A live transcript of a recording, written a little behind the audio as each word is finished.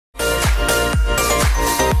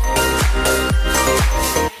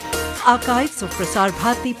Archives of Prasar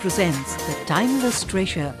Bharati presents the timeless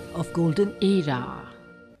treasure of golden era.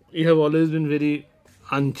 You have always been very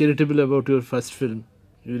uncharitable about your first film.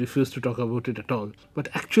 You refuse to talk about it at all. But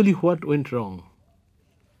actually, what went wrong?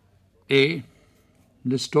 The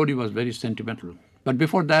story was very sentimental. But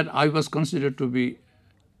before that, I was considered to be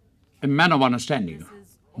a man of understanding,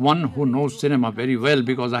 one who knows cinema very well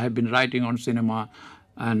because I have been writing on cinema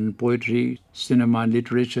and poetry, cinema and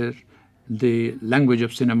literature, the language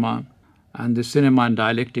of cinema, and the cinema and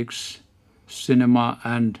dialectics, cinema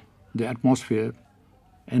and the atmosphere,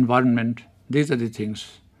 environment. These are the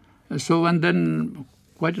things. So, and then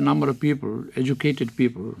quite a number of people, educated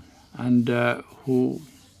people, and who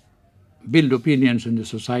build opinions in the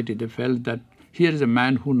society, they felt that here is a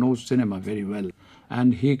man who knows cinema very well,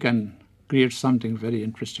 and he can create something very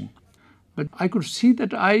interesting. But I could see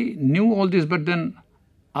that I knew all this, but then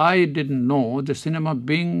I didn't know the cinema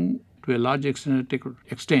being, to a large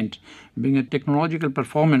extent, being a technological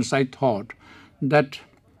performance. I thought that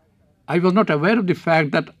I was not aware of the fact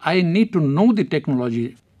that I need to know the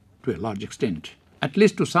technology to a large extent, at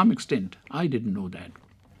least to some extent. I didn't know that.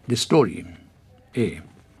 The story,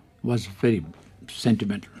 was very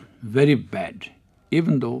sentimental, very bad.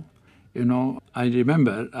 Even though, I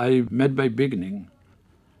remember I met by beginning.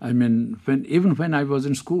 I mean, even when I was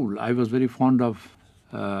in school, I was very fond of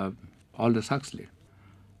Aldous Huxley.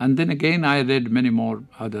 And then again, I read many more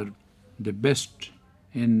the best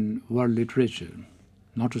in world literature,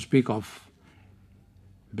 not to speak of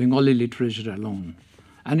Bengali literature alone.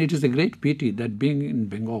 And it is a great pity that being in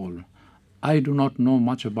Bengal, I do not know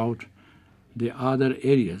much about the other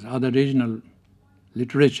areas, other regional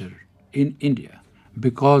literature in India,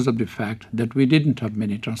 because of the fact that we didn't have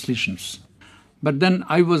many translations. But then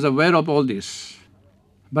I was aware of all this.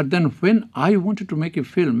 But then when I wanted to make a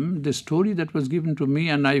film, the story that was given to me,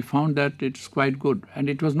 and I found that it's quite good. And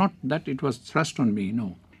it was not that it was thrust on me,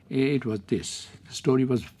 no. It was this. The story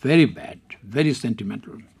was very bad, very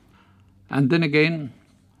sentimental. And then again,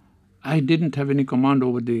 I didn't have any command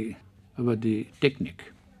over the technique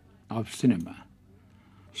of cinema.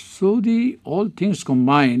 So all things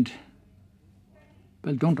combined,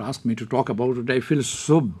 well, don't ask me to talk about it. I feel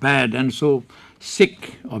so bad and so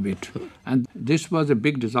sick of it. And this was a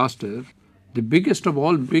big disaster, the biggest of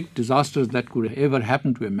all big disasters that could ever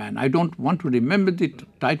happen to a man. I don't want to remember the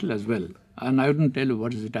title as well. And I wouldn't tell you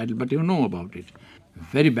what is the title, but you know about it.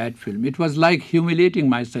 Very bad film. It was like humiliating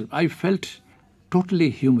myself. I felt totally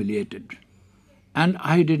humiliated. And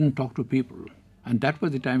I didn't talk to people. And that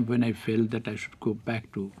was the time when I felt that I should go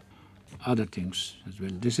back to other things as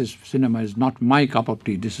well. Cinema is not my cup of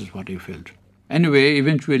tea. This is what I felt. Anyway,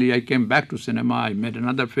 eventually I came back to cinema. I made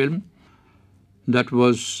another film. That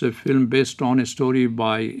was a film based on a story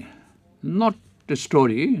not a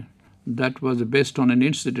story, that was based on an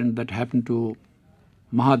incident that happened to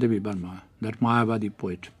Mahadevi Burma, that Mayavadi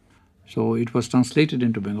poet. So it was translated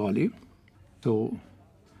into Bengali. So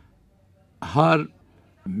her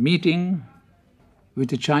meeting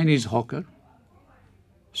with a Chinese hawker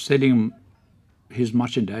selling his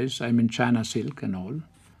merchandise, I mean China silk and all,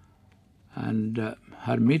 and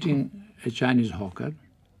her meeting a Chinese hawker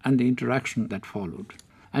and the interaction that followed.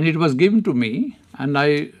 And it was given to me, and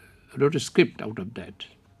I wrote a script out of that.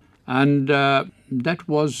 And that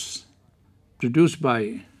was produced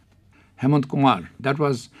by Hemant Kumar. That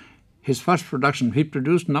was his first production. He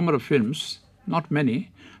produced a number of films, not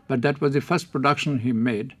many, but that was the first production he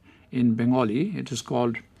made in Bengali. It is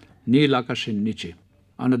called Neel Akashen Niche,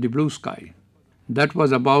 Under the Blue Sky. That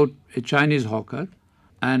was about a Chinese hawker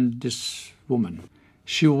and this woman.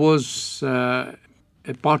 She was a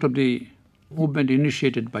part of the movement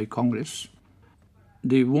initiated by Congress.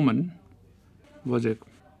 The woman was a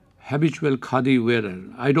habitual khadi wearer.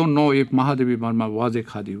 I don't know if Mahadevi Burma was a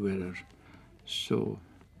khadi wearer. So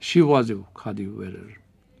she was a khadi wearer.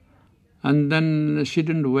 And then she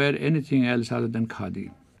didn't wear anything else other than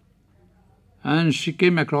khadi. And she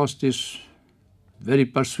came across this very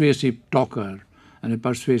persuasive talker and a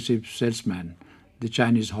persuasive salesman, the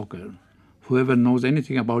Chinese hawker. Whoever knows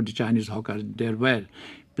anything about the Chinese hawker, there were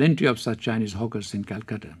plenty of such Chinese hawkers in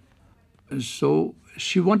Calcutta. So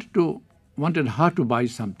she wanted her to buy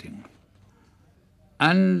something.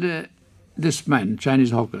 And this man,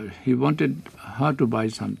 Chinese hawker, he wanted her to buy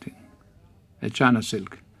something, a China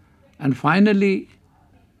silk. And finally,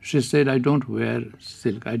 she said, I don't wear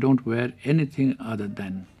silk. I don't wear anything other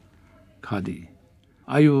than khadi.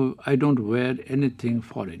 I don't wear anything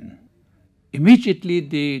foreign. Immediately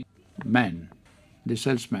the man, the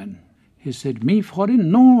salesman, he said, me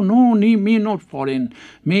foreign? No, me not foreign.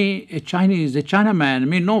 Me a Chinese, a Chinaman,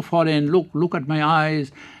 me no foreign. Look at my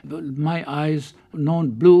eyes no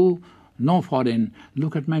blue, no foreign.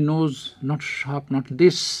 Look at my nose, not sharp, not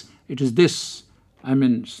this. It is this. I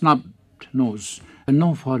mean, snubbed nose.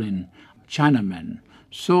 No foreign. Chinaman.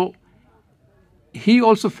 So he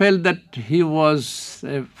also felt that he was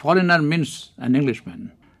a foreigner means an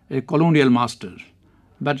Englishman, a colonial master.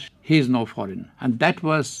 But he is no foreign. And that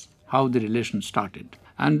was how the relation started.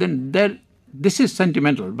 And then this is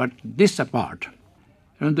sentimental, but this apart.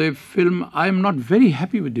 The film, I am not very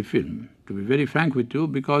happy with the film, to be very frank with you,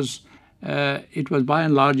 because it was by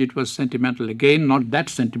and large, it was sentimental. Again, not that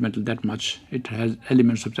sentimental that much. It has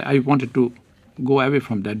elements of, I wanted to go away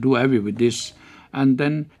from that, do away with this. And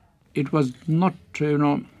then it was not,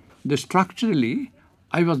 structurally,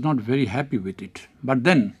 I was not very happy with it. But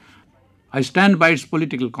then I stand by its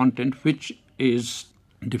political content, which is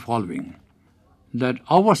the following, that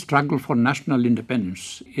our struggle for national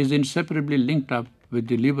independence is inseparably linked up with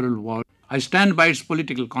the liberal world. I stand by its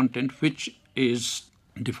political content, which is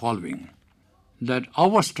the following, that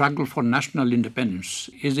our struggle for national independence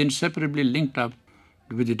is inseparably linked up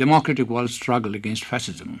with the democratic world's struggle against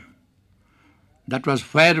fascism. That was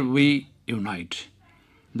where we unite.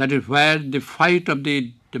 That is where the fight of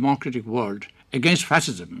the democratic world against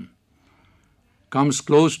fascism comes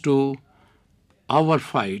close to our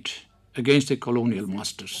fight against the colonial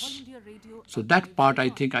masters. So that part, I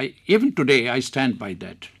think, even today, I stand by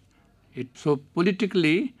that. So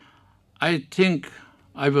politically, I think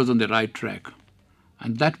I was on the right track.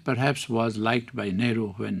 And that perhaps was liked by Nehru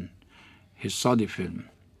when he saw the film.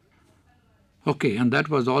 Okay, and that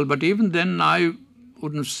was all. But even then, I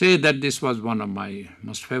wouldn't say that this was one of my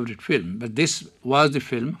most favorite films. But this was the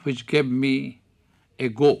film which gave me a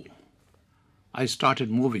go. I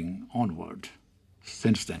started moving onward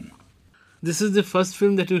since then. This is the first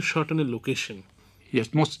film that you shot on a location.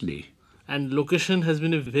 Yes, mostly. And location has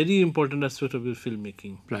been a very important aspect of your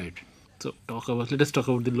filmmaking. Right. So let us talk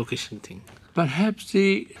about the location thing. Perhaps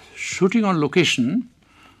the shooting on location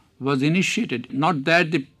was initiated, not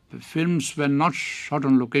that the films were not shot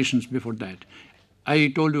on locations before that. I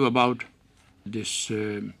told you about this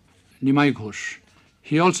Nimai Ghosh.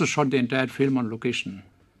 He also shot the entire film on location,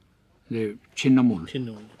 the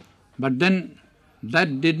Chinnamul. But then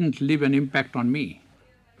that didn't leave an impact on me.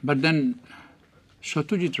 But then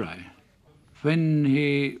Satyajit Ray, when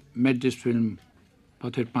he made this film,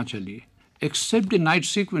 Pather Panchali, except the night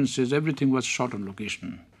sequences, everything was shot on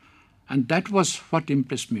location. And that was what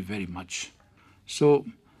impressed me very much. So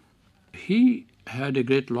he had a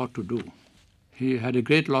great lot to do. He had a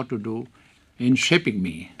great lot to do in shaping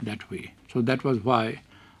me that way. So that was why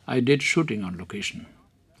I did shooting on location.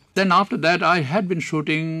 Then after that, I had been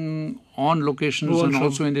shooting on locations and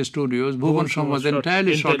also in the studios. Bhuban was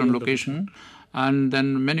entirely shot on location, and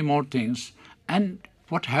then many more things. And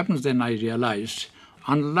what happens then, I realized,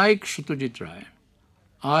 unlike Satyajit Ray,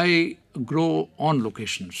 I grow on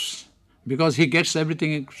locations because he gets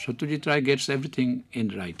everything, Satyajit Ray gets everything in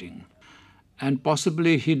writing. And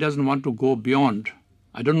possibly he doesn't want to go beyond.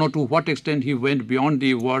 I don't know to what extent he went beyond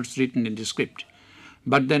the words written in the script.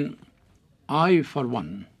 But then I, for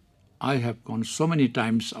one, I have gone so many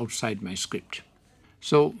times outside my script.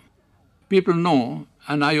 So people know,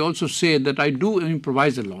 and I also say that I do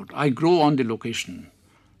improvise a lot. I grow on the location.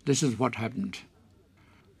 This is what happened.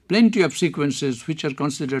 Plenty of sequences which are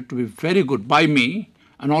considered to be very good by me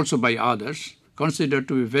and also by others, considered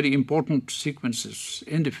to be very important sequences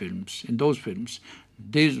in the films, in those films,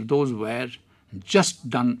 those were just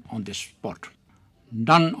done on the spot.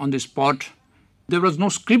 Done on the spot. There was no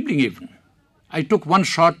scribbling even. I took one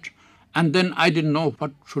shot and then I didn't know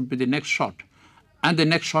what should be the next shot. And the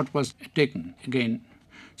next shot was taken again.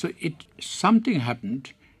 So something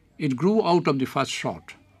happened. It grew out of the first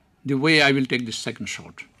shot, the way I will take the second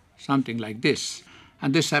shot, something like this.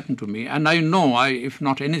 And this happened to me. And I know, if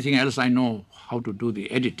not anything else, I know how to do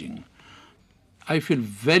the editing. I feel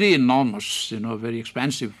very enormous, very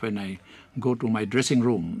expansive when I go to my dressing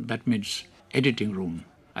room. That means editing room.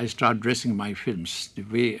 I start dressing my films the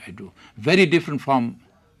way I do. Very different from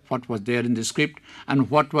what was there in the script and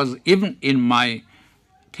what was even in my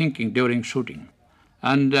thinking during shooting.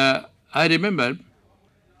 And I remember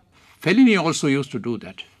Fellini also used to do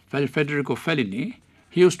that. Federico Fellini,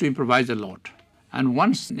 he used to improvise a lot. And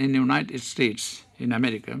once in the United States, in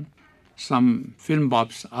America, some film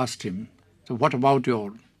buffs asked him, so what about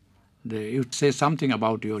you say something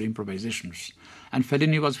about your improvisations. And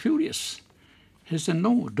Fellini was furious. He said,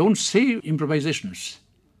 no, don't say improvisations.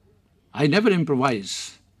 I never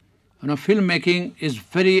improvise. Filmmaking is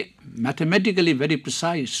very mathematically very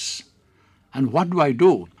precise. And what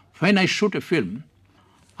do? When I shoot a film,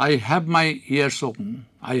 I have my ears open,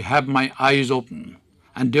 I have my eyes open.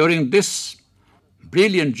 And during this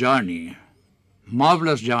brilliant journey,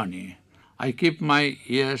 marvelous journey, I keep my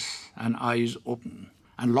ears and eyes open,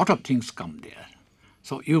 and a lot of things come there.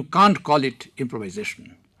 So you can't call it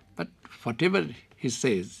improvisation. But whatever he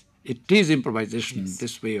says, it is improvisation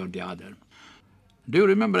this way or the other. Do you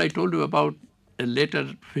remember I told you about a letter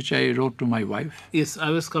which I wrote to my wife? Yes, I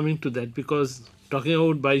was coming to that because talking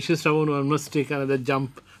about Baishe Shravan, one must take another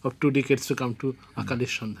jump of 2 decades to come to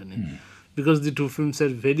Akalish Sandhani. Because the two films are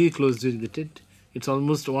very closely related. It's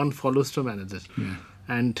almost one follows from another. Yeah.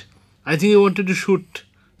 And I think you wanted to shoot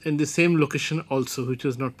in the same location also, which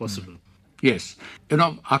was not possible. Yes. You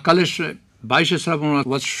know, Akalish Baishe Shravan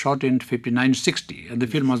was shot in 59-60 and the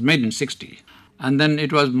film was made in 60. And then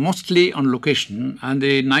it was mostly on location and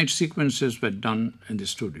the night sequences were done in the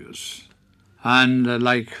studios. And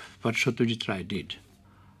like what Satyajit Ray did.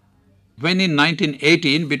 When in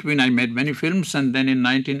 1980, in between I made many films, and then in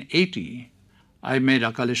 1980 I made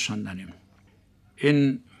Akalish Sandhani.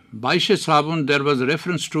 In Baishe Shravan there was a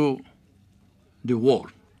reference to the war,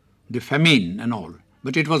 the famine and all.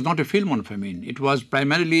 But it was not a film on famine. It was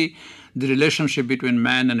primarily the relationship between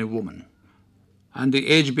man and a woman. And the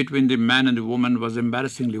age between the man and the woman was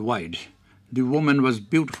embarrassingly wide. The woman was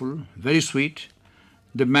beautiful, very sweet.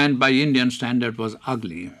 The man by Indian standard was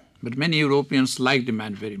ugly. But many Europeans liked the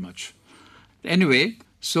man very much. Anyway,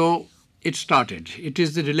 so it started. It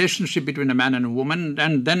is the relationship between a man and a woman,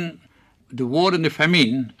 and then the war and the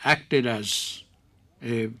famine acted as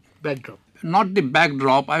a Backdrop. not the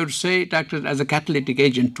backdrop, I would say it acted as a catalytic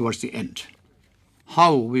agent towards the end.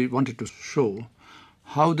 How we wanted to show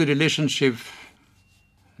how the relationship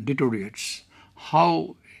deteriorates,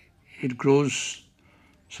 how it grows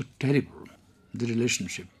so terrible, the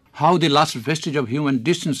relationship, how the last vestige of human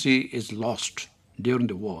decency is lost during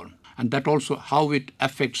the war, and that also how it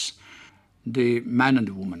affects the man and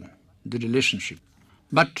the woman, the relationship.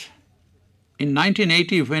 But in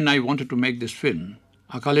 1980, when I wanted to make this film,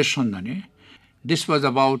 Akalish Sandhani, this was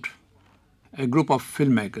about a group of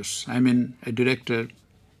filmmakers, I mean a director,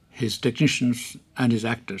 his technicians and his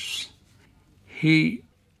actors. He,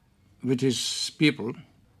 with his people,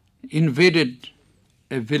 invaded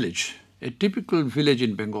a village, a typical village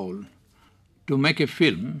in Bengal, to make a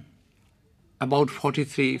film about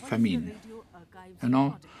 43 famine,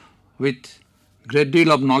 with great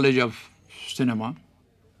deal of knowledge of cinema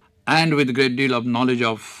and with great deal of knowledge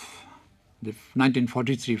of the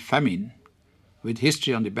 1943 famine, with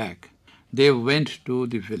history on the back. They went to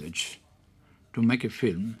the village to make a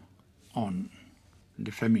film on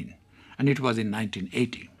the famine, and it was in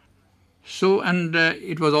 1980. So, and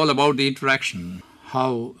it was all about the interaction,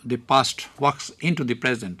 how the past walks into the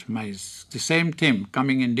present, the same theme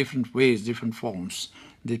coming in different ways, different forms.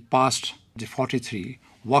 The past, the 43,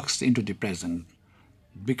 walks into the present,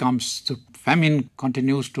 becomes, the famine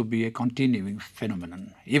continues to be a continuing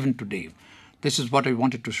phenomenon, even today. This is what I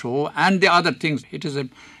wanted to show. And the other things, it is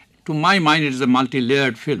to my mind, it is a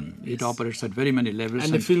multi-layered film. Yes. It operates at very many levels.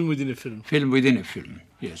 And a film within a film. Film within a film,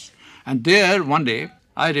 yes. And there, one day,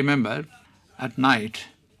 I remember, at night,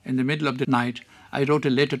 in the middle of the night, I wrote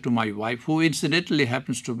a letter to my wife, who incidentally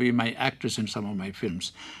happens to be my actress in some of my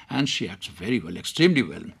films. And she acts very well, extremely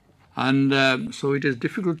well. And so it is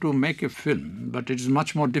difficult to make a film, but it is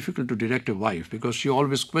much more difficult to direct a wife, because she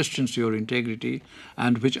always questions your integrity,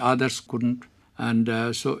 and which others couldn't.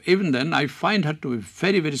 And so even then, I find her to be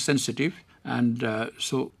very, very sensitive. And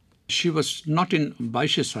so she was not in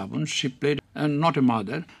Baishe Shravan. She played, not a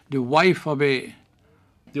mother, the wife of the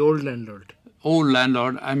old landlord. Old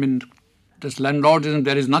landlord. I mean, this landlordism,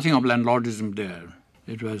 there is nothing of landlordism there.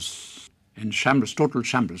 It was in shambles, total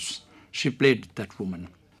shambles. She played that woman.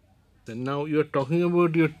 And now you are talking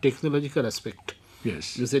about your technological aspect.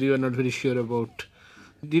 Yes. You said you are not very sure about.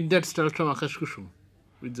 Did that start from Akash Kusum?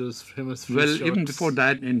 With those famous Well, shots? even before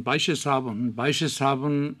that, in Baishe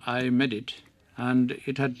Shravan, I made it, and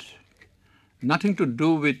it had nothing to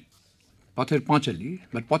do with Pather Panchali,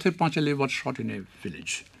 but Pather Panchali was shot in a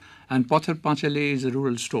village. And Pather Panchali is a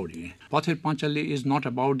rural story. Pather Panchali is not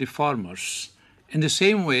about the farmers. In the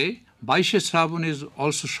same way, Baishe Shravan is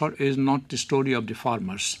also shot, is not the story of the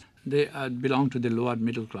farmers. They belong to the lower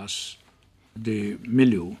middle class, the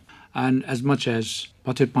milieu, and as much as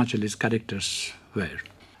Pather Panchali's characters were.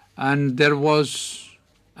 And there was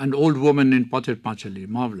an old woman in Pather Panchali,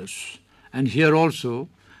 marvelous. And here also,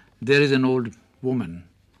 there is an old woman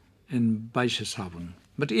in Baishe Shravan.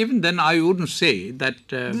 But even then, I wouldn't say that.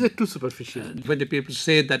 These are too superficial. When the people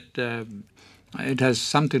say that it has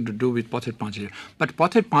something to do with Pather Panchali. But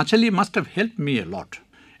Pather Panchali must have helped me a lot.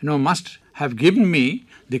 Must have given me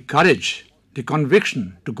the courage, the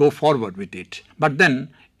conviction to go forward with it. But then,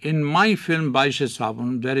 in my film Baishe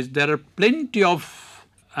Sabun, there are plenty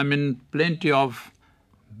of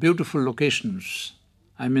beautiful locations.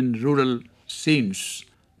 Rural scenes,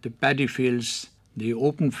 the paddy fields, the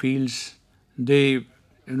open fields, the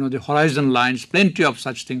horizon lines, plenty of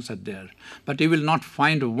such things are there. But you will not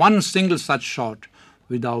find one single such shot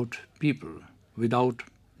without people, without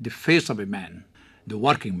the face of a man, the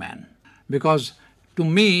working man. Because to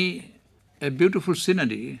me, a beautiful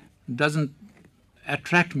scenery doesn't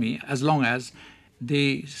attract me as long as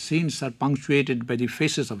the scenes are punctuated by the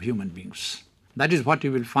faces of human beings. That is what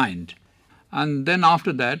you will find. And then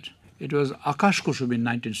after that, it was Akash Kusum in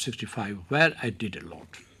 1965, where I did a lot.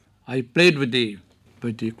 I played with the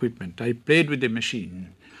equipment. I played with the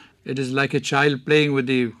machine. It is like a child playing with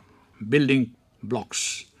the building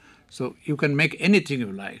blocks. So you can make anything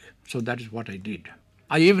you like. So that is what I did.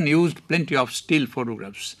 I even used plenty of still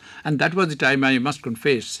photographs. And that was the time, I must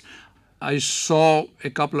confess, I saw a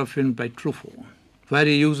couple of films by Truffaut, where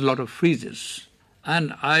he used a lot of freezes.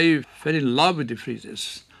 And I fell in love with the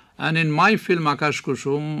freezes. And in my film Akash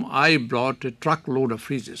Kusum, I brought a truckload of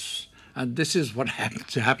freezes. And this is what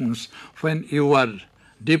happens when you are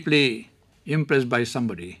deeply impressed by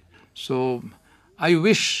somebody. So I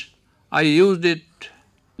wish I used it,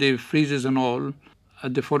 the freezes and all,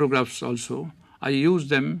 the photographs also. I used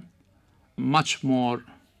them much more.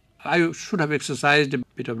 I should have exercised a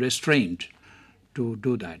bit of restraint to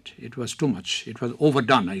do that. It was too much. It was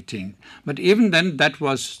overdone, I think. But even then, that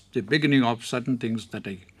was the beginning of certain things that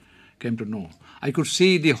I came to know. I could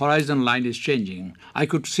see the horizon line is changing. I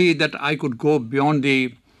could see that I could go beyond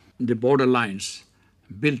the border lines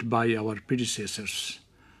built by our predecessors.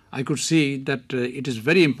 I could see that it is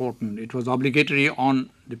very important. It was obligatory on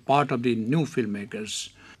the part of the new filmmakers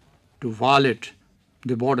to violate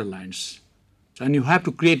the border lines. And you have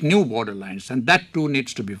to create new border lines, and that too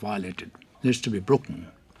needs to be violated, needs to be broken.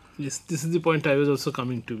 Yes, this is the point I was also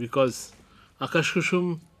coming to, because Akash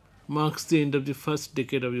Kusum marks the end of the first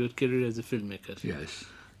decade of your career as a filmmaker. Yes.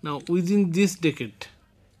 Now, within this decade,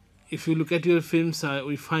 if you look at your films,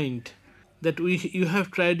 we find that you have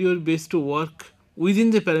tried your best to work within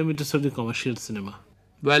the parameters of the commercial cinema.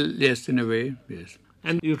 Well, yes, in a way, yes.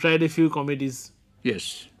 And you tried a few comedies.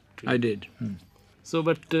 Yes, I did. So,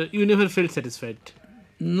 but you never felt satisfied.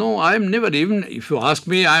 No, I'm never, even if you ask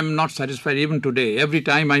me, I'm not satisfied even today. Every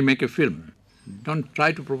time I make a film, don't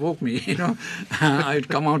try to provoke me, I'd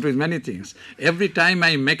come out with many things. Every time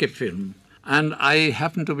I make a film, and I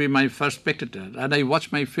happen to be my first spectator, and I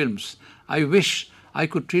watch my films, I wish I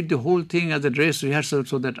could treat the whole thing as a dress rehearsal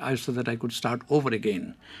so that I could start over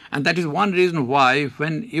again. And that is one reason why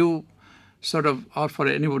when you sort of, or for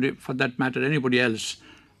anybody, for that matter, anybody else,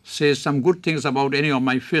 says some good things about any of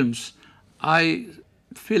my films, I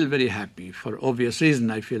feel very happy. For obvious reason,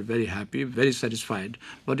 I feel very happy, very satisfied.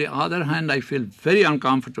 But on the other hand, I feel very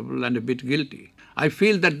uncomfortable and a bit guilty. I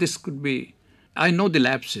feel that this could be, I know the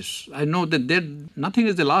lapses. I know that nothing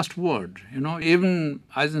is the last word. Even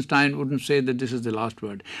Eisenstein wouldn't say that this is the last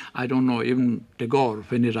word. I don't know, even Tagore,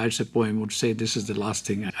 when he writes a poem, would say this is the last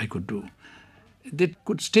thing I could do. That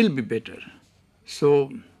could still be better. So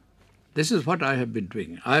this is what I have been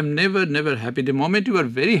doing. I am never happy. The moment you are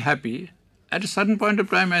very happy, at a certain point of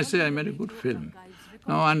time, I say I made a good film.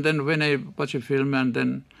 And then when I watch a film, and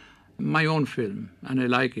then my own film, and I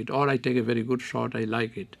like it, or I take a very good shot, I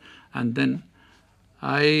like it, and then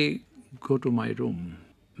I go to my room.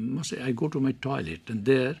 I go to my toilet, and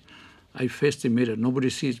there I face the mirror. Nobody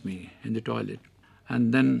sees me in the toilet.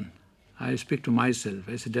 And then I speak to myself.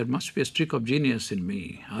 I say, there must be a streak of genius in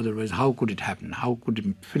me. Otherwise, how could it happen? How could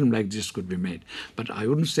a film like this could be made? But I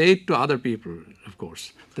wouldn't say it to other people, of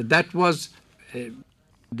course. That was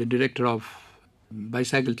the director of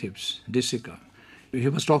Bicycle Tips, Disika. He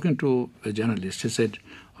was talking to a journalist. He said,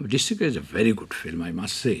 Disika is a very good film, I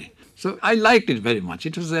must say. So I liked it very much.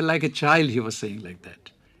 It was like a child, he was saying like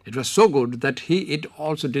that. It was so good that it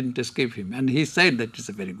also didn't escape him. And he said that it's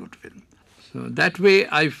a very good film. So that way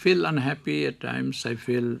I feel unhappy at times, I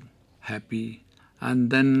feel happy. And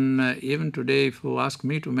then even today, if you ask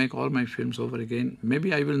me to make all my films over again,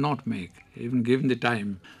 maybe I will not make, even given the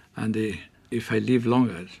time. And if I live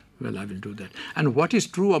longer, well, I will do that. And what is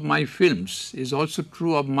true of my films is also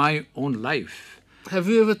true of my own life. Have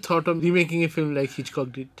you ever thought of remaking a film like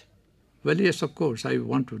Hitchcock did? Well, yes, of course, I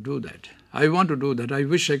want to do that. I want to do that. I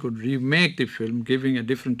wish I could remake the film, giving a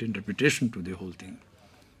different interpretation to the whole thing.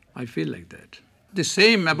 I feel like that. The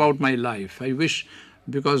same about my life. I wish,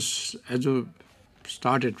 because as you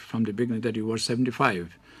started from the beginning that you were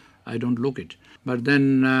 75, I don't look it. But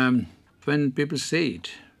then when people say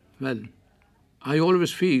it, well, I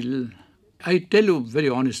always feel I tell you very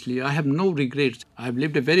honestly, I have no regrets. I have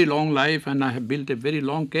lived a very long life and I have built a very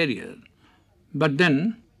long career. But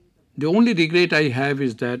then, the only regret I have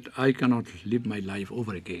is that I cannot live my life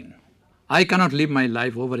over again. I cannot live my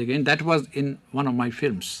life over again. That was in one of my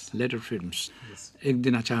films, later films, Yes. Ek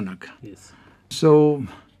Din Achanak. Yes. So,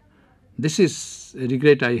 this is a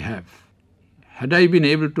regret I have. Had I been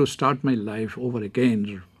able to start my life over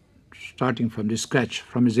again, starting from the scratch,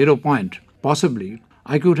 from a 0 point, possibly,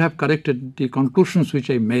 I could have corrected the conclusions which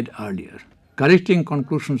I made earlier. Correcting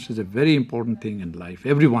conclusions is a very important thing in life,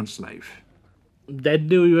 everyone's life. That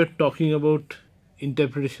day we were talking about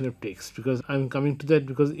interpretation of text, because I'm coming to that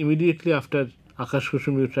because immediately after Akash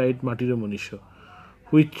Kusum you tried Matiro Monisho,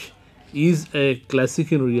 which is a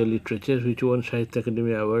classic in Oriya literature, which won Sahitya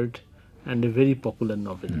Academy Award and a very popular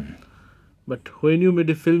novel. But when you made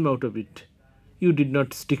a film out of it, you did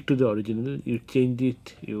not stick to the original, you changed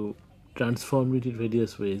it, you transformed it in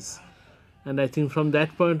various ways. And I think from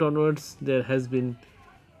that point onwards, there has been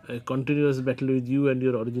a continuous battle with you and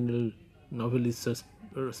your original novelists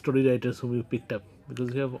or story writers whom you picked up,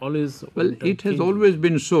 because you have always... Well, it has always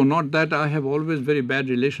been so, not that I have always very bad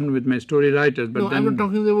relation with my story writers, but No, then... I'm not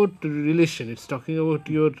talking about relation, it's talking about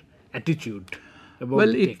your attitude about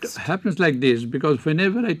Well, the it text. happens like this, because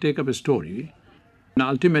whenever I take up a story, and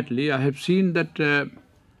ultimately I have seen that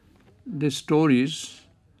the stories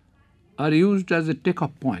are used as a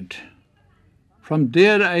take-off point. From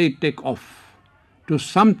there I take off to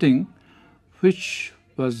something which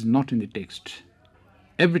was not in the text.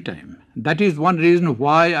 Every time. That is one reason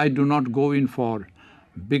why I do not go in for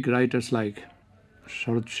big writers like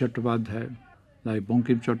Sharat Chattopadhyay, like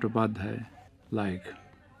Bankim Chattopadhyay, like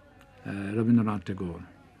Rabindranath Tagore.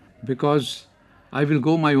 Because I will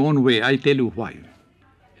go my own way. I tell you why.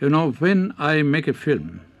 You know, when I make a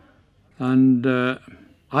film and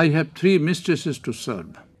I have 3 mistresses to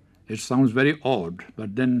serve, it sounds very odd,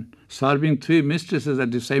 but then serving 3 mistresses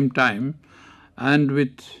at the same time and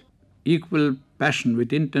with equal passion,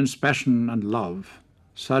 with intense passion and love,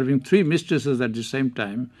 serving 3 mistresses at the same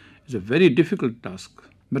time is a very difficult task.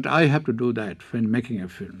 But I have to do that when making a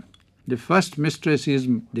film. The first mistress is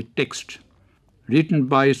the text, written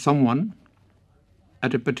by someone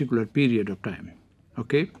at a particular period of time.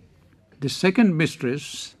 Okay? The second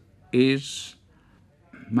mistress is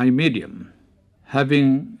my medium,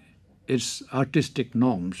 having its artistic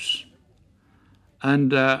norms.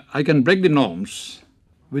 And I can break the norms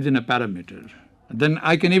within a parameter. Then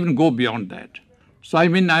I can even go beyond that. So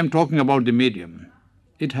I'm talking about the medium.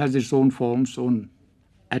 It has its own forms, own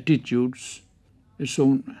attitudes, its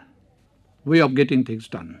own way of getting things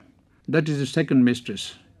done. That is the second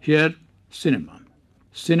mistress. Here, cinema.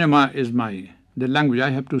 Cinema is the language.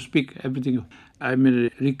 I have to speak everything. I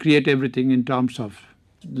mean, recreate everything in terms of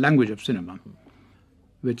language of cinema,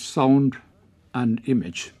 with sound and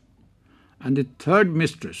image. And the third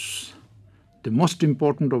mistress, the most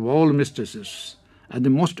important of all mistresses, and the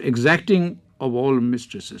most exacting of all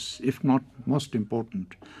mistresses, if not most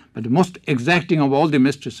important, but the most exacting of all the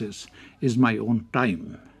mistresses is my own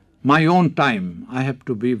time. My own time. I have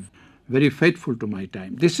to be very faithful to my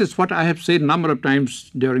time. This is what I have said a number of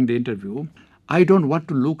times during the interview. I don't want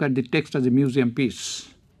to look at the text as a museum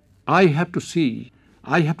piece. I have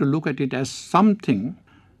to look at it as something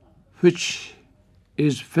which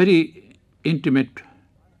is very intimate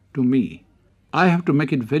to me. I have to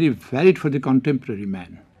make it very valid for the contemporary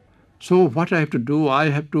man. So what I have to do, I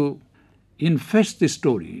have to invest the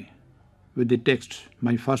story with the text,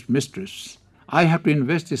 my first mistress. I have to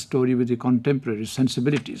invest the story with the contemporary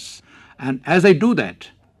sensibilities. And as I do that,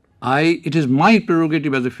 it is my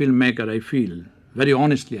prerogative as a filmmaker, I feel, very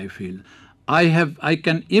honestly I feel, I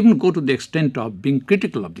can even go to the extent of being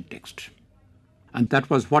critical of the text. And that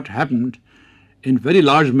was what happened in very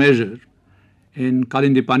large measure in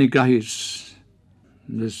Kalindi Panigrahi's,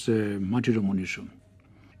 this Matiro Monisho.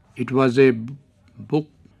 It was a book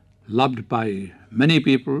loved by many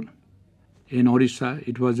people in Orissa.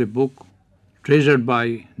 It was a book treasured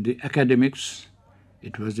by the academics.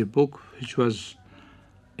 It was a book which was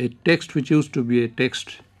a text which used to be a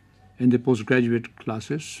text in the postgraduate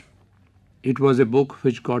classes. It was a book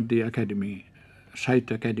which got the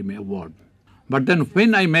Sahitya Academy Award. But then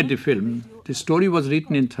when I made the film, the story was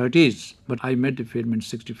written in 30s, but I made the film in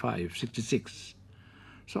 65, 66.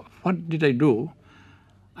 So what did I do?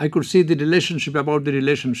 I could see the relationship, about the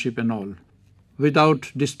relationship and all, without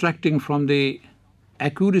distracting from the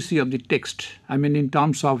accuracy of the text, I mean in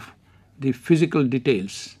terms of the physical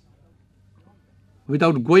details,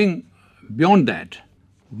 without going beyond that,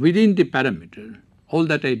 within the parameter. All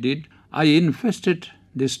that I did, I invested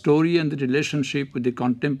the story and the relationship with the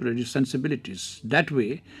contemporary sensibilities. That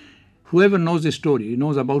way, whoever knows the story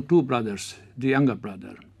knows about two brothers, the younger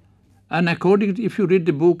brother. And if you read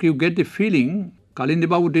the book, you get the feeling, Kalindi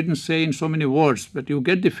Babu didn't say in so many words, but you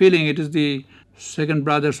get the feeling it is the second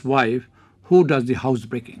brother's wife who does the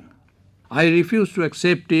housebreaking. I refuse to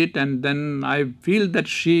accept it, and then I feel that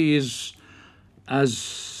she is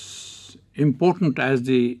as important as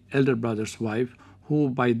the elder brother's wife, who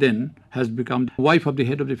by then has become the wife of the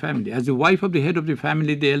head of the family. As the wife of the head of the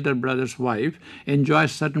family, the elder brother's wife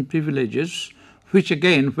enjoys certain privileges, which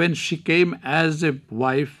again, when she came as a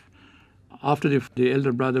wife after the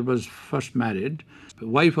elder brother was first married, the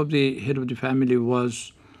wife of the head of the family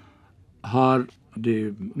was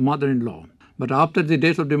the mother-in-law. But after the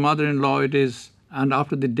death of the mother-in-law, and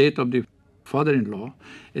after the death of the father-in-law,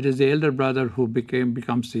 it is the elder brother who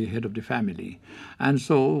becomes the head of the family. And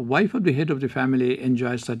so, wife of the head of the family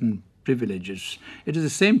enjoys certain privileges. It is the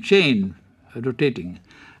same chain rotating.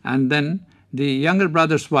 And then the younger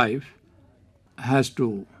brother's wife has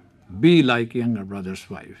to be like younger brother's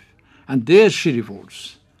wife. And there she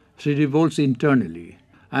revolts. She revolts internally.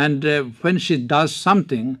 And when she does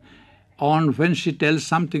something, when she tells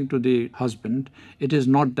something to the husband, it is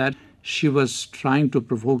not that she was trying to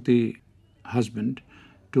provoke the husband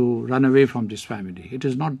to run away from this family. It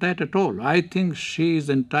is not that at all. I think she is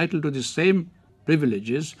entitled to the same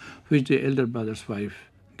privileges which the elder brother's wife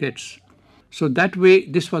gets. So that way,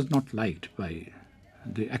 this was not liked by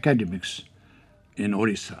the academics in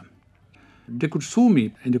Orissa. They could sue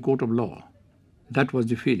me in the court of law. That was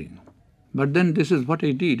the feeling. But then this is what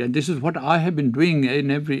I did, and this is what I have been doing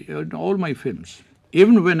in all my films.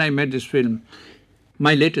 Even when I made this film,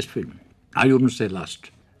 my latest film, I wouldn't say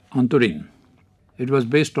last, Anturin. It was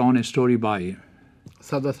based on a story by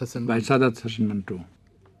Sadat Hassan. Manto.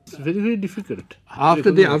 It's very, very difficult.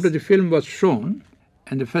 After the film was shown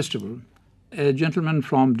in the festival, a gentleman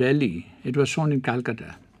from Delhi, it was shown in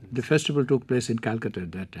Calcutta. The festival took place in Calcutta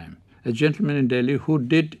at that time. A gentleman in Delhi who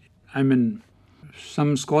did,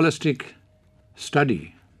 some scholastic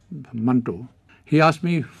study, Manto, he asked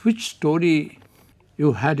me which story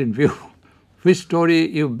you had in view, which story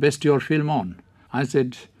you based your film on. I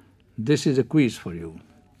said, this is a quiz for you.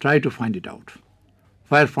 Try to find it out.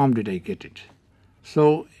 Where from did I get it?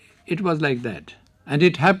 So it was like that. And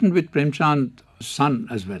it happened with Premchand's son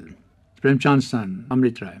as well. Premchand's son,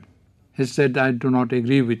 Amrit Rai. He said, I do not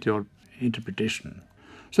agree with your interpretation.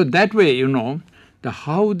 So that way,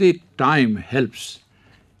 how the time helps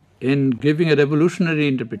in giving a revolutionary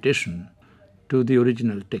interpretation to the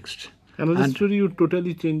original text. Another story you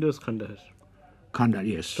totally changed was Kandahar. Kandahar,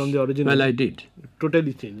 yes. From the original. Well, I did.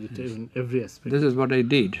 Totally changed it in every aspect. This is what I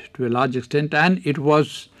did to a large extent. And it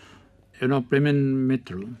was, Premin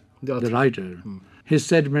Mittal, the writer, he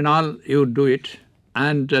said, Mrinal, you do it.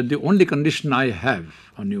 And the only condition I have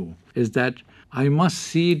on you is that I must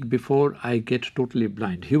see it before I get totally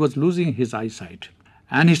blind. He was losing his eyesight.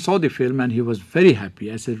 And he saw the film and he was very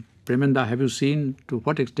happy. I said, Premenda, have you seen to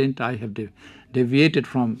what extent I have deviated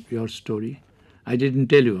from your story? I didn't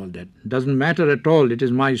tell you all that. Doesn't matter at all. It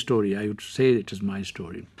is my story. I would say it is my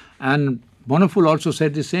story. And Bonaful also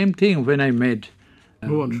said the same thing when I made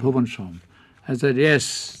Bhuban Shom. I said,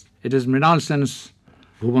 yes, it is Mrinal Sen's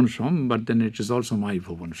Bhuban Shom, but then it is also my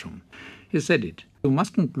Bhuban Shom. He said it. You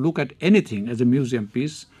mustn't look at anything as a museum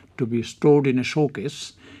piece to be stored in a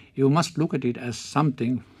showcase. You must look at it as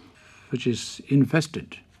something which is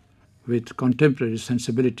invested with contemporary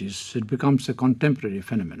sensibilities. It becomes a contemporary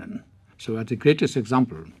phenomenon. So as the greatest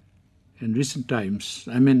example, in recent times,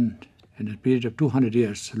 in a period of 200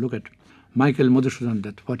 years, look at Michael Madhusudan,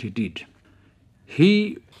 that what he did.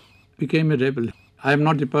 He became a rebel. I am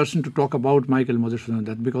not the person to talk about Michael Madhusudan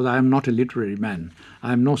Dutt because I am not a literary man.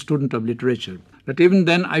 I am no student of literature. But even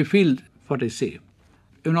then, I feel what I say.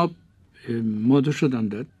 Madhusudan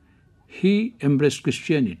Dutt, he embraced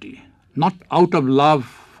Christianity, not out of love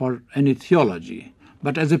for any theology,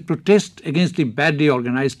 but as a protest against the badly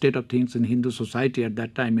organized state of things in Hindu society at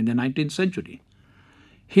that time in the 19th century.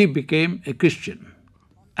 He became a Christian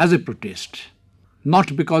as a protest,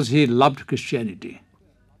 not because he loved Christianity.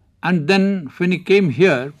 And then when he came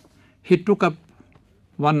here, he took up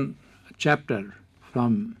one chapter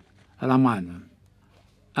from Ramayana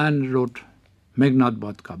and wrote Meghnad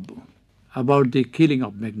Bad Kabbu about the killing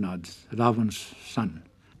of Meghnad, Ravan's son.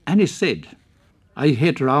 And he said, I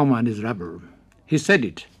hate Rama and his rabble. He said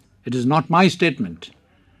it. It is not my statement.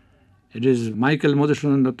 It is Michael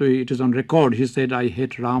Madhusudan Dutt. It is on record. He said, I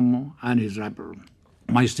hate Rama and his rabble.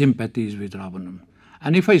 My sympathy is with Ravanam.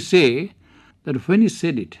 And if I say that when he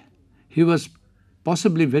said it, he was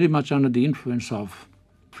possibly very much under the influence of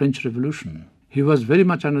French Revolution. He was very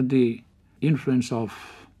much under the influence of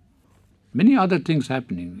many other things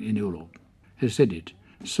happening in Europe. He said it.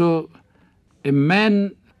 So a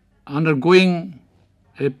man undergoing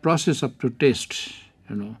a process of protest,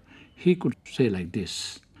 he could say like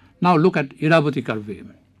this. Now look at Irabati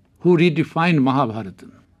Karve, who redefined Mahabharata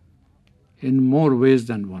in more ways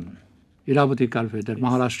than one. Irabati Karve, that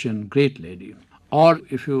Maharashtrian great lady. Or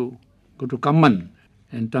if you go to Kamman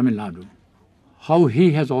in Tamil Nadu, how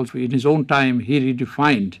he has also, in his own time, he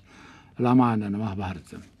redefined Ramayana and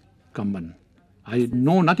Mahabharata, Kamban. I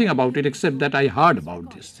know nothing about it except that I heard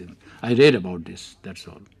about this thing. I read about this, that's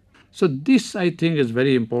all. So this, I think, is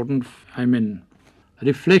very important. I mean,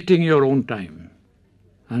 reflecting your own time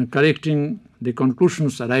and correcting the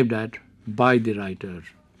conclusions arrived at by the writer,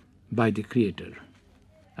 by the creator.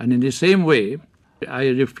 And in the same way, I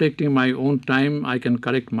reflecting my own time, I can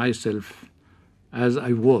correct myself as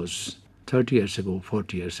I was 30 years ago,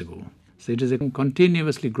 40 years ago. So it is a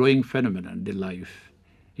continuously growing phenomenon, the life,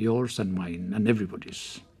 yours and mine and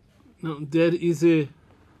everybody's. Now, there is a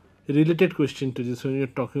related question to this when you're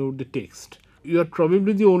talking about the text. You are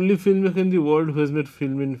probably the only filmmaker in the world who has made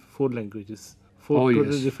film in 4 languages, 4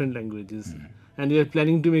 totally different languages. And you are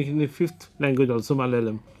planning to make it in a 5th language also,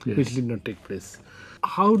 Malayalam, which did not take place.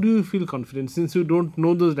 How do you feel confident since you don't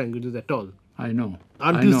know those languages at all? I know.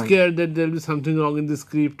 Aren't you scared that there will be something wrong in the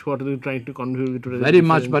script? What are you trying to convey? Very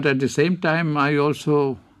much, but at the same time, I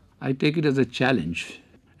take it as a challenge.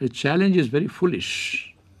 A challenge is very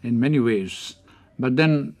foolish in many ways. But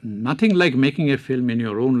then nothing like making a film in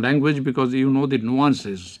your own language because you know the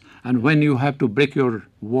nuances. And when you have to break your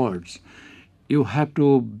words, you have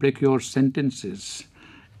to break your sentences.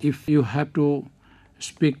 If you have to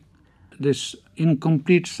speak this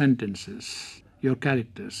incomplete sentences, your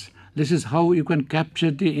characters, this is how you can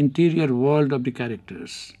capture the interior world of the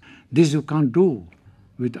characters. This you can't do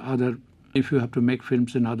with other, if you have to make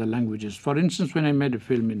films in other languages. For instance, when I made a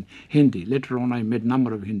film in Hindi, later on I made a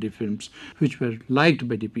number of Hindi films which were liked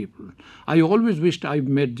by the people. I always wished I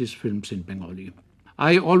made these films in Bengali.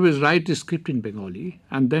 I always write the script in Bengali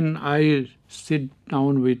and then I sit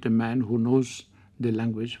down with a man who knows the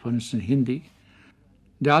language, for instance Hindi.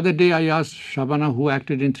 The other day I asked Shabana, who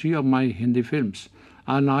acted in 3 of my Hindi films,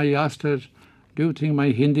 and I asked her, do you think my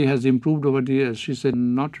Hindi has improved over the years? She said,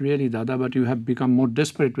 not really, Dada, but you have become more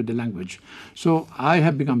desperate with the language. So I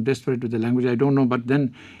have become desperate with the language, I don't know, but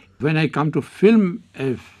then when I come to film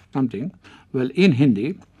something, well, in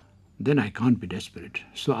Hindi, then I can't be desperate.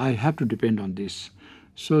 So I have to depend on this.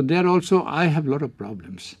 So there also I have a lot of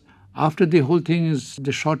problems. After the whole thing is,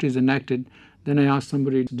 the shot is enacted, then I ask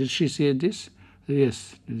somebody, did she say this?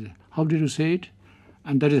 Yes. How did you say it?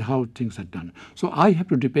 And that is how things are done. So I have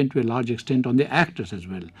to depend to a large extent on the actors as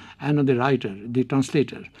well, and on the writer, the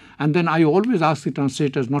translator. And then I always ask the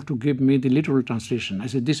translators not to give me the literal translation. I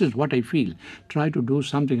say, this is what I feel. Try to do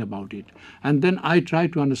something about it. And then I try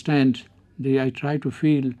to understand, I try to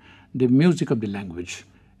feel the music of the language.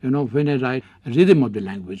 When I write, rhythm of the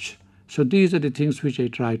language. So these are the things which I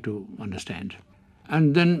try to understand.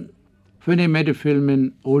 And then when I made a film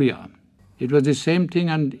in Oriya, it was the same thing,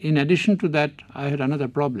 and in addition to that, I had another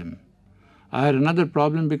problem. I had another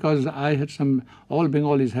problem because all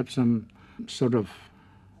Bengalis have some sort of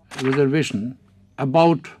reservation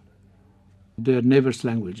about their neighbors'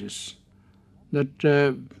 languages.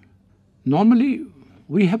 That normally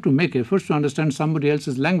we have to make efforts to understand somebody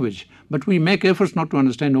else's language, but we make efforts not to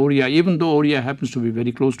understand Oriya, even though Oriya happens to be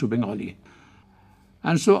very close to Bengali.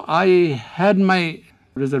 And so I had my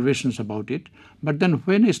reservations about it. But then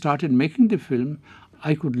when I started making the film,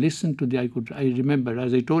 I could listen to I remember,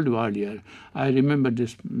 as I told you earlier, I remember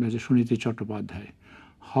this Suniti Chattopadhyay,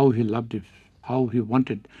 how he loved it, how he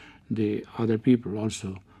wanted the other people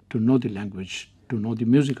also to know the language, to know the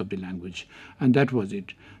music of the language. And that was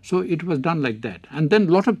it. So it was done like that. And then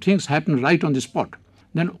a lot of things happened right on the spot.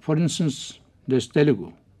 Then, for instance, there's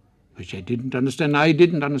Telugu, which I didn't understand. I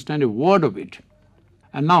didn't understand a word of it.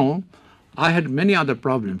 And now, I had many other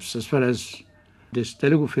problems as far as this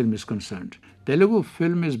Telugu film is concerned. Telugu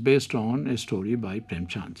film is based on a story by Prem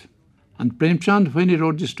Chand. And Prem Chand, when he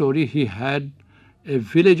wrote the story, he had a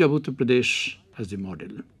village of Uttar Pradesh as the model.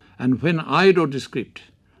 And when I wrote the script,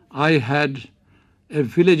 I had a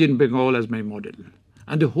village in Bengal as my model.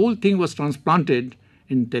 And the whole thing was transplanted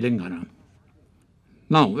in Telangana.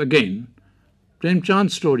 Now, again, Prem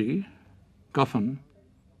Chand's story, Kafan,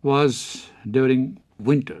 was during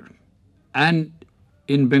winter. And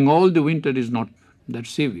in Bengal, the winter is not that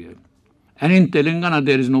severe. And in Telangana,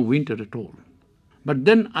 there is no winter at all. But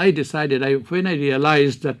then I decided, when I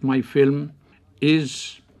realized that my film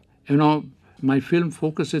is, my film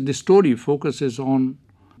focuses, the story focuses on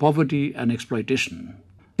poverty and exploitation.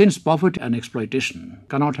 Since poverty and exploitation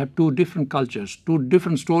cannot have two different cultures, two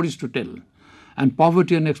different stories to tell, and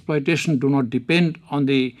poverty and exploitation do not depend on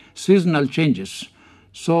the seasonal changes,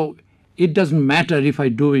 so it doesn't matter if I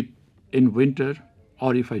do it in winter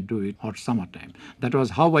or if I do it or summertime. That was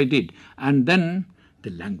how I did. And then the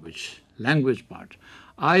language part.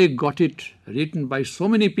 I got it written by so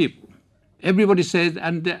many people. Everybody says,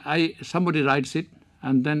 and somebody writes it,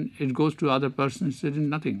 and then it goes to other person, says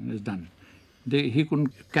nothing is done. He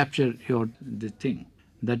couldn't capture the thing,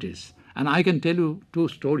 that is. And I can tell you 2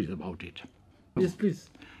 stories about it. Yes,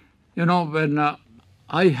 please. You know, when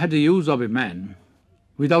I had the use of a man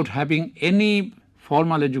without having any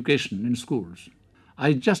formal education in schools,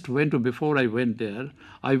 before I went there,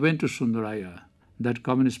 I went to Sundaraya, that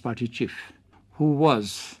Communist Party chief, who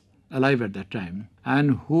was alive at that time,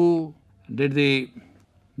 and who did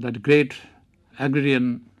that great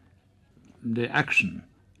agrarian action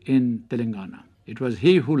in Telangana. It was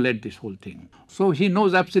he who led this whole thing. So he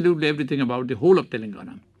knows absolutely everything about the whole of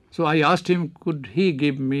Telangana. So I asked him, could he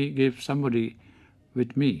give somebody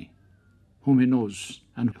with me whom he knows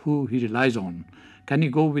and who he relies on? Can he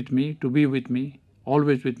go with me, to be with me,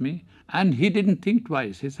 always with me? And he didn't think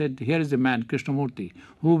twice. He said, here is a man, Krishnamurti,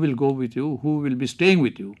 who will go with you, who will be staying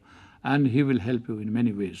with you, and he will help you in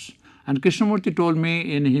many ways. And Krishnamurti told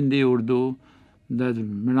me in Hindi, Urdu, that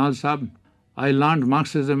Mrinal Sahab, I learned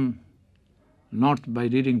Marxism not by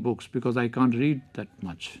reading books, because I can't read that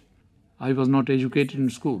much. I was not educated in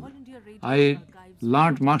school. I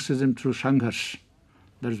learned Marxism through Sangharsh.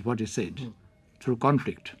 That is what he said, through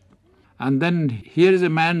conflict. And then here is a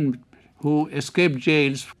man who escaped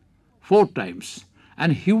jails 4 times,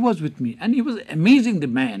 and he was with me, and he was amazing, the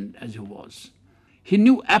man as he was. He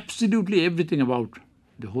knew absolutely everything about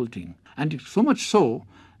the whole thing, and so much so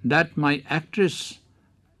that my actress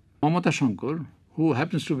Mamata Shankar, who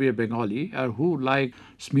happens to be a Bengali, or who, like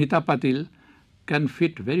Smita Patil, can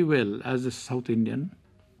fit very well as a South Indian,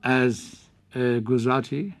 as a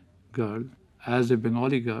Gujarati girl, as a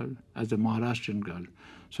Bengali girl, as a Maharashtrian girl.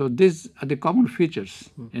 So these are the common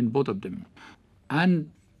features in both of them.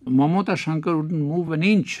 And Mamata Shankar wouldn't move an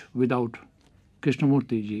inch without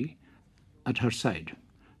Krishnamurti ji at her side.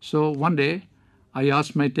 So one day I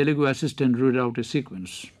asked my Telugu assistant to read out a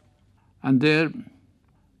sequence. And there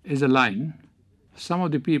is a line. Some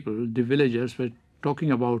of the people, the villagers, were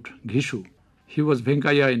talking about Ghishu. He was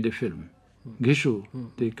Venkaya in the film. Ghishu,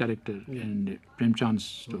 the character in Premchand's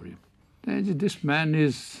story. This man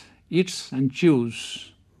eats and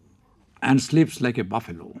chews and sleeps like a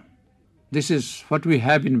buffalo. This is what we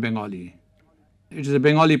have in Bengali. It is a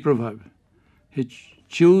Bengali proverb. He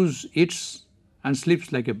chews, eats and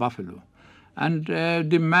sleeps like a buffalo. And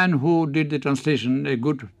the man who did the translation, a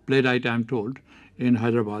good playwright I am told, in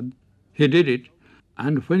Hyderabad, he did it.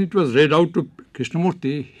 And when it was read out to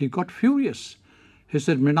Krishnamurti, he got furious. He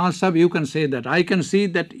said, Mrinal Sahab, you can say that. I can see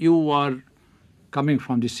that you are coming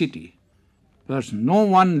from the city. There's no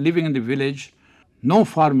one living in the village, no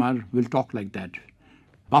farmer will talk like that.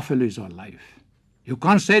 Buffalo is our life. You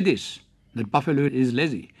can't say this, that buffalo is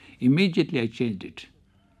lazy. Immediately I changed it.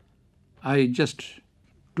 I just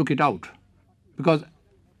took it out, because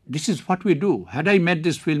this is what we do. Had I made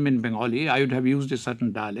this film in Bengali, I would have used a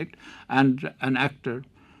certain dialect, and an actor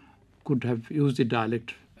could have used the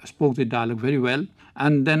dialect, spoke the dialect very well,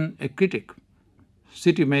 and then a critic,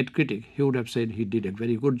 city-made critic, he would have said he did a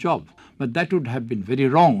very good job. But that would have been very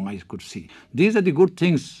wrong, I could see. These are the good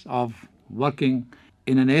things of working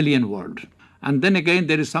in an alien world. And then again,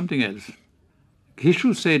 there is something else.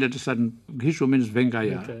 Ghishu said at a certain, Ghishu means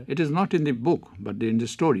Venkaya. Okay. It is not in the book, but in the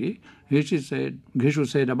story. Ghishu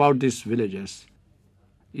said about these villagers,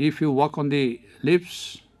 if you walk on the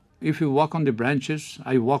leaves, if you walk on the branches,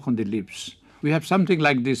 I walk on the leaves. We have something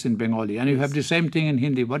like this in Bengali, and you have the same thing in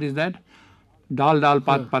Hindi. What is that? Dal, dal,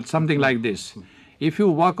 pat, pat, something like this. If you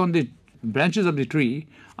walk on the branches of the tree,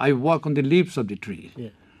 I walk on the leaves of the tree. Yeah.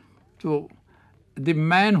 So the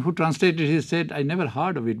man who translated, he said, I never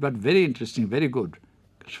heard of it, but very interesting, very good.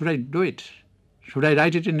 Should I do it? Should I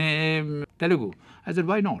write it in Telugu? I said,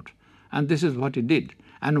 why not? And this is what he did.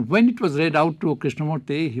 And when it was read out to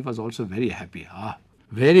Krishnamurti, he was also very happy.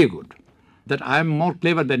 Very good. That I am more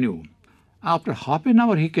clever than you. After half an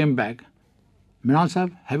hour, he came back. Mrinal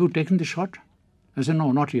Sahab, have you taken the shot? I said,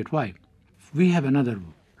 no, not yet. Why? We have another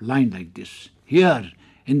line like this. Here,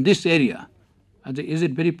 in this area. I said, is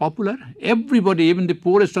it very popular? Everybody, even the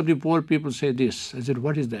poorest of the poor people say this. I said,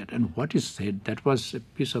 what is that? And what is said, that was a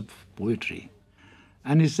piece of poetry.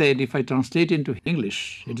 And he said, if I translate into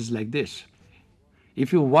English, it is like this.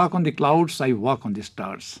 If you walk on the clouds, I walk on the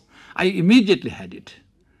stars. I immediately had it.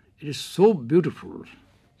 It is so beautiful,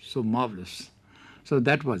 so marvelous. So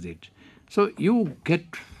that was it. So you get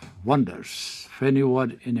wonders when you are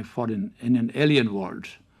in an alien world.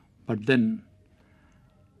 But then,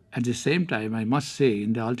 at the same time, I must say,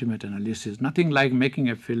 in the ultimate analysis, nothing like making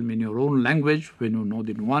a film in your own language when you know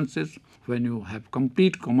the nuances, when you have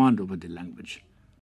complete command over the language.